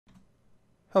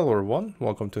Hello everyone,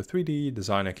 welcome to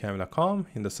 3ddesignacademy.com.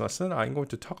 In this lesson, I'm going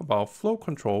to talk about flow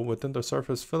control within the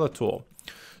Surface Fillet tool.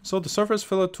 So the Surface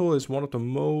Fillet tool is one of the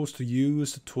most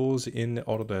used tools in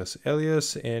Autodesk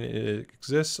Alias, and it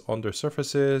exists under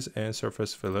Surfaces and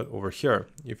Surface Fillet over here.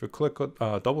 If you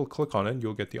double click on it,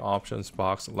 you'll get the options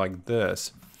box like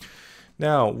this.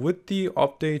 Now, with the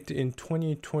update in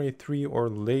 2023 or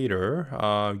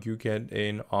later, you get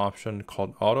an option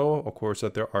called Auto. Of course,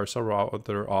 there are several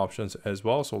other options as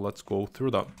well, so let's go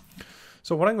through them.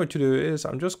 So what I'm going to do is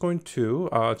I'm just going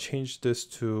to change this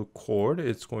to chord.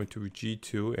 It's going to be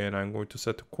G2, and I'm going to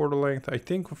set the chord length. I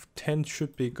think 10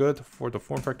 should be good. For the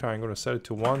form factor, I'm going to set it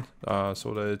to 1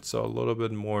 so that it's a little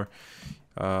bit more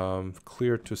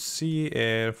clear to see.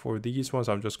 And for these ones,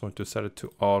 I'm just going to set it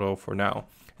to auto for now.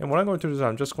 And what I'm going to do is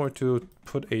I'm just going to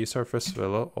put a surface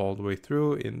fillet all the way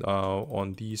through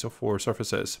on these 4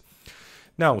 surfaces.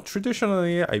 Now,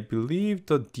 traditionally, I believe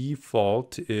the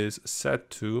default is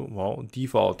set to, well,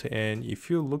 default. And if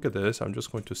you look at this, I'm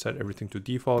just going to set everything to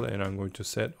default, and I'm going to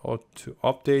set to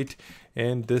update,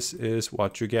 and this is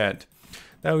what you get.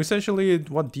 Now, essentially,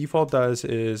 what default does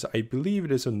is, I believe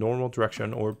it is a normal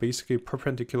direction, or basically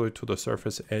perpendicular to the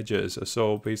surface edges.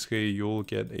 So basically, you'll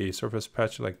get a surface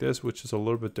patch like this, which is a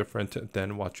little bit different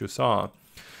than what you saw.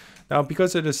 Now,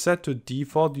 because it is set to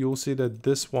default, you'll see that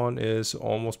this one is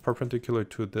almost perpendicular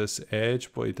to this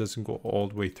edge, but it doesn't go all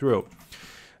the way through.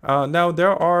 Now,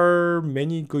 there are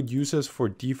many good uses for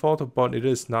default, but it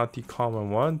is not the common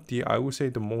one. I would say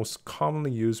the most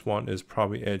commonly used one is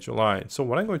probably edge align. So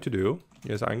what I'm going to do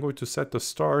is I'm going to set the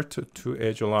start to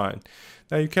edge align.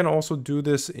 Now, you can also do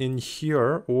this in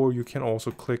here, or you can also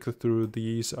click through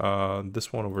these,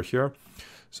 this one over here.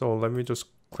 So let me just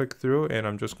click through, and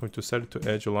I'm just going to set it to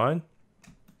edge align.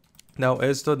 Now,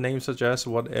 as the name suggests,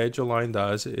 what edge align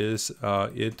does is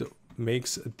it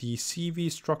makes the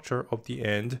CV structure of the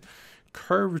end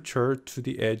curvature to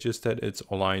the edges that it's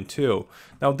aligned to.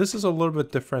 Now, this is a little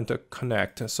bit different to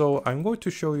connect. So I'm going to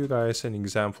show you guys an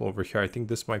example over here. I think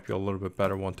this might be a little bit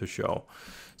better one to show.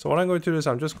 So what I'm going to do is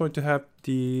I'm just going to have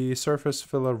the surface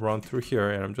fillet run through here,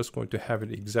 and I'm just going to have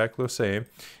it exactly the same.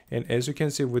 And as you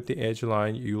can see with the edge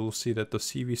line, you'll see that the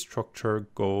CV structure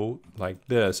go like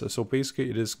this. So basically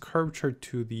it is curvature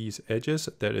to these edges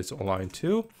that it's aligned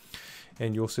to.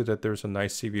 And you'll see that there's a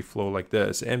nice CV flow like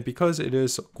this. And because it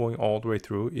is going all the way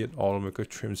through, it automatically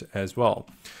trims as well.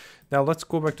 Now let's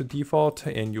go back to default,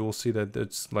 and you'll see that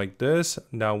it's like this.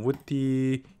 Now with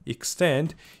the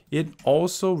extend, it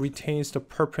also retains the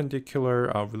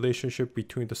perpendicular relationship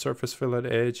between the surface fillet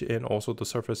edge and also the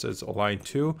surface it's aligned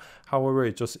to. However,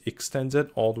 it just extends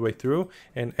it all the way through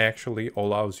and actually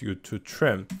allows you to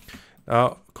trim.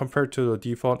 Compared to the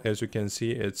default, as you can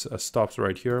see, it stops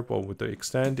right here, but with the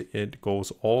extend, it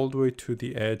goes all the way to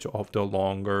the edge of the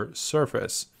longer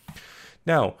surface.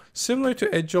 Now, similar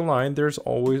to edge align, there's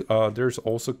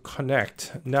also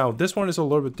connect. Now, this one is a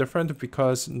little bit different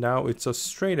because now it's a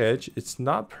straight edge. It's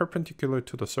not perpendicular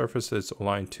to the surface it's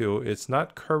aligned to. It's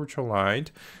not curvature aligned,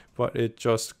 but it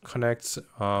just connects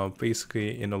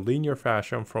basically in a linear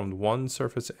fashion from one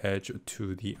surface edge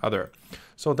to the other.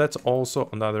 So that's also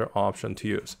another option to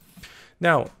use.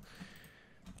 Now,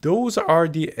 those are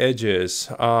the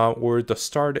edges or the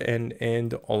start and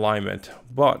end alignment.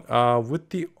 But with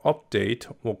the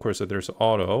update, well, of course, there's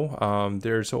auto.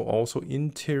 There's also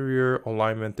interior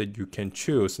alignment that you can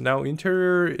choose. Now,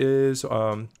 interior is,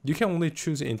 you can only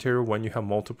choose interior when you have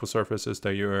multiple surfaces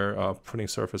that you're putting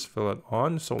surface fillet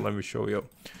on. So let me show you.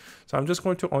 So I'm just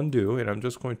going to undo, and I'm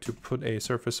just going to put a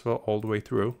surface fillet all the way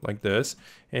through like this.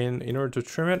 And in order to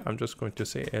trim it, I'm just going to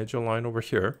say edge align over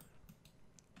here.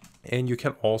 And you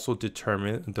can also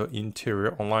determine the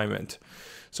interior alignment.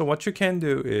 So what you can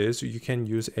do is you can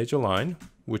use edge align,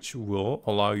 which will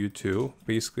allow you to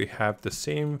basically have the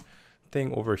same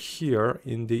thing over here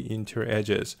in the interior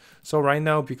edges. So right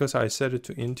now, because I set it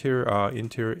to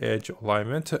interior edge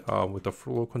alignment with the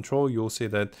flow control, you'll see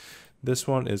that this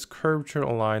one is curvature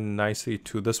aligned nicely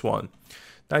to this one.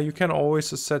 Now you can always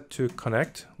set to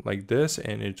connect like this,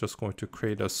 and it's just going to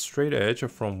create a straight edge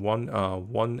from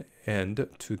one end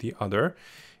to the other.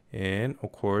 And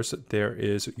of course, there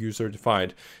is user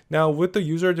defined. Now with the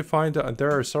user defined,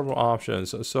 there are several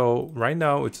options. So right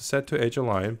now it's set to edge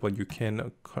align, but you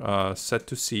can set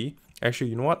to C.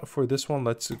 Actually, you know what? For this one,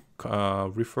 let's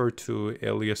refer to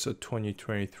Alias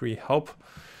 2023 help.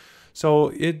 So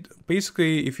it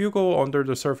basically, if you go under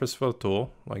the surface fillet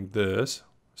tool like this,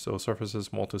 so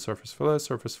surfaces, multi-surface fillet,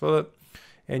 surface fillet,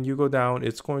 and you go down,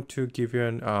 it's going to give you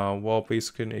an, well,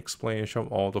 basically an explanation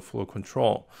of all the flow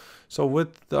control. So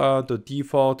with the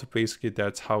default, basically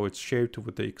that's how it's shaped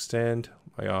with the extend.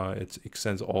 It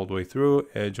extends all the way through,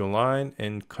 edge align,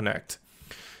 and connect.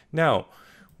 Now,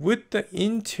 with the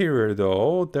interior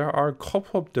though, there are a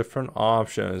couple of different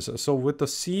options. So with the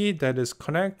C, that is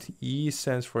connect, E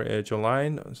stands for edge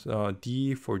align,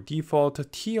 D for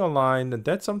default, T align,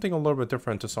 that's something a little bit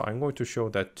different. So I'm going to show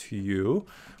that to you.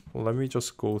 Well, let me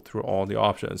just go through all the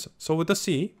options. So with the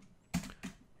C,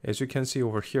 as you can see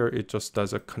over here, it just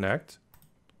does a connect.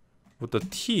 With the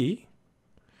T,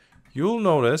 you'll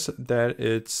notice that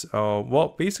it's,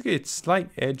 well, basically it's like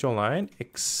edge align,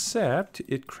 except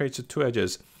it creates two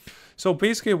edges. So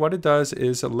basically what it does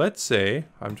is, let's say,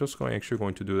 I'm just going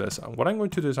to do this. What I'm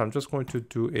going to do is I'm just going to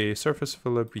do a surface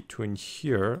filler between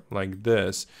here like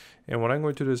this. And what I'm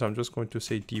going to do is I'm just going to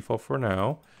say default for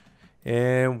now.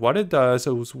 And what it does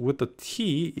is with the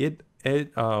T, it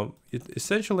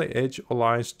essentially edge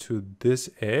aligns to this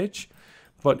edge,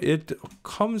 but it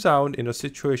comes out in a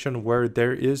situation where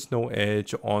there is no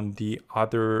edge on the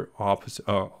other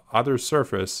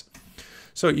surface.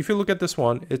 So if you look at this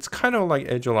one, it's kind of like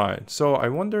edge align. So I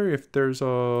wonder if there's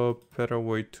a better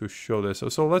way to show this.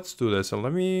 So let's do this. So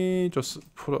let me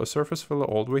just put a surface filler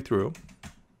all the way through.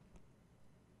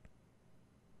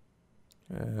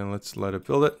 And let's let it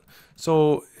build it.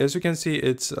 So as you can see,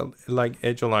 it's like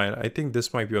edge align. I think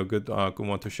this might be a good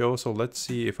one to show. So let's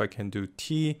see if I can do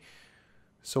T.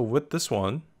 So with this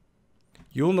one,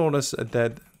 you'll notice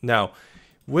that now,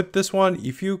 with this one,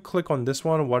 if you click on this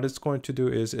one, what it's going to do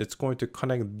is it's going to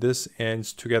connect this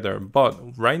ends together. But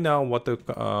right now, what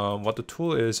the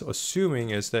tool is assuming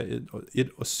is that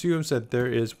it assumes that there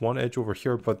is one edge over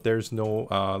here, but there's no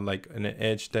like an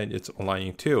edge that it's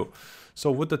aligning to. So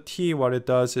with the T, what it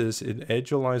does is it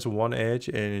edge aligns one edge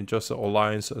and it just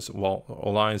aligns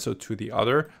to the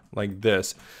other like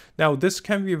this. Now this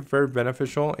can be very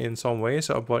beneficial in some ways,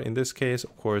 but in this case,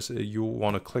 of course, you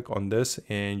want to click on this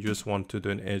and you just want to do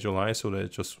an edge align so that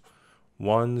it's just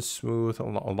one smooth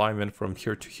alignment from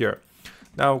here to here.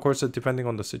 Now, of course, depending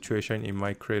on the situation, it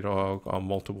might create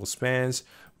multiple spans,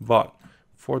 but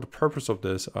for the purpose of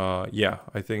this, yeah,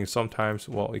 I think sometimes,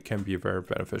 well, it can be very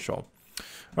beneficial.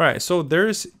 All right, so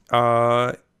there's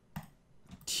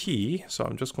T. So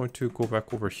I'm just going to go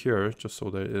back over here just so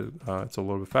that it's a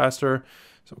little bit faster.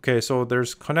 So, okay, so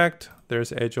there's connect,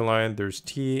 there's edge align, there's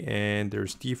T, and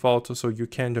there's default. So you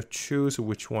can choose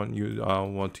which one you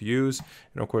want to use.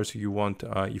 And of course, you want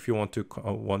if you want to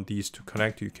want these to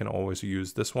connect, you can always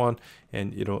use this one,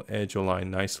 and it'll edge align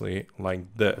nicely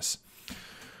like this.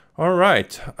 All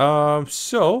right,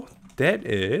 so that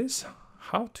is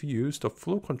how to use the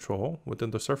flow control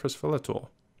within the surface filler tool.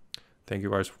 Thank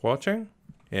you guys for watching,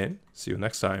 and see you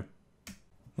next time.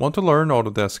 Want to learn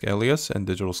Autodesk Alias and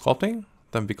digital sculpting?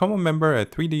 Then become a member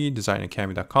at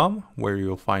 3ddesignacademy.com, where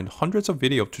you'll find hundreds of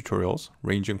video tutorials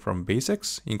ranging from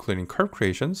basics, including curve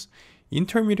creations,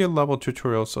 intermediate level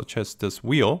tutorials such as this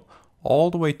wheel, all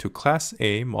the way to Class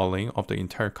A modeling of the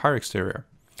entire car exterior.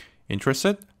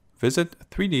 Interested? Visit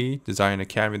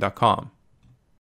 3ddesignacademy.com.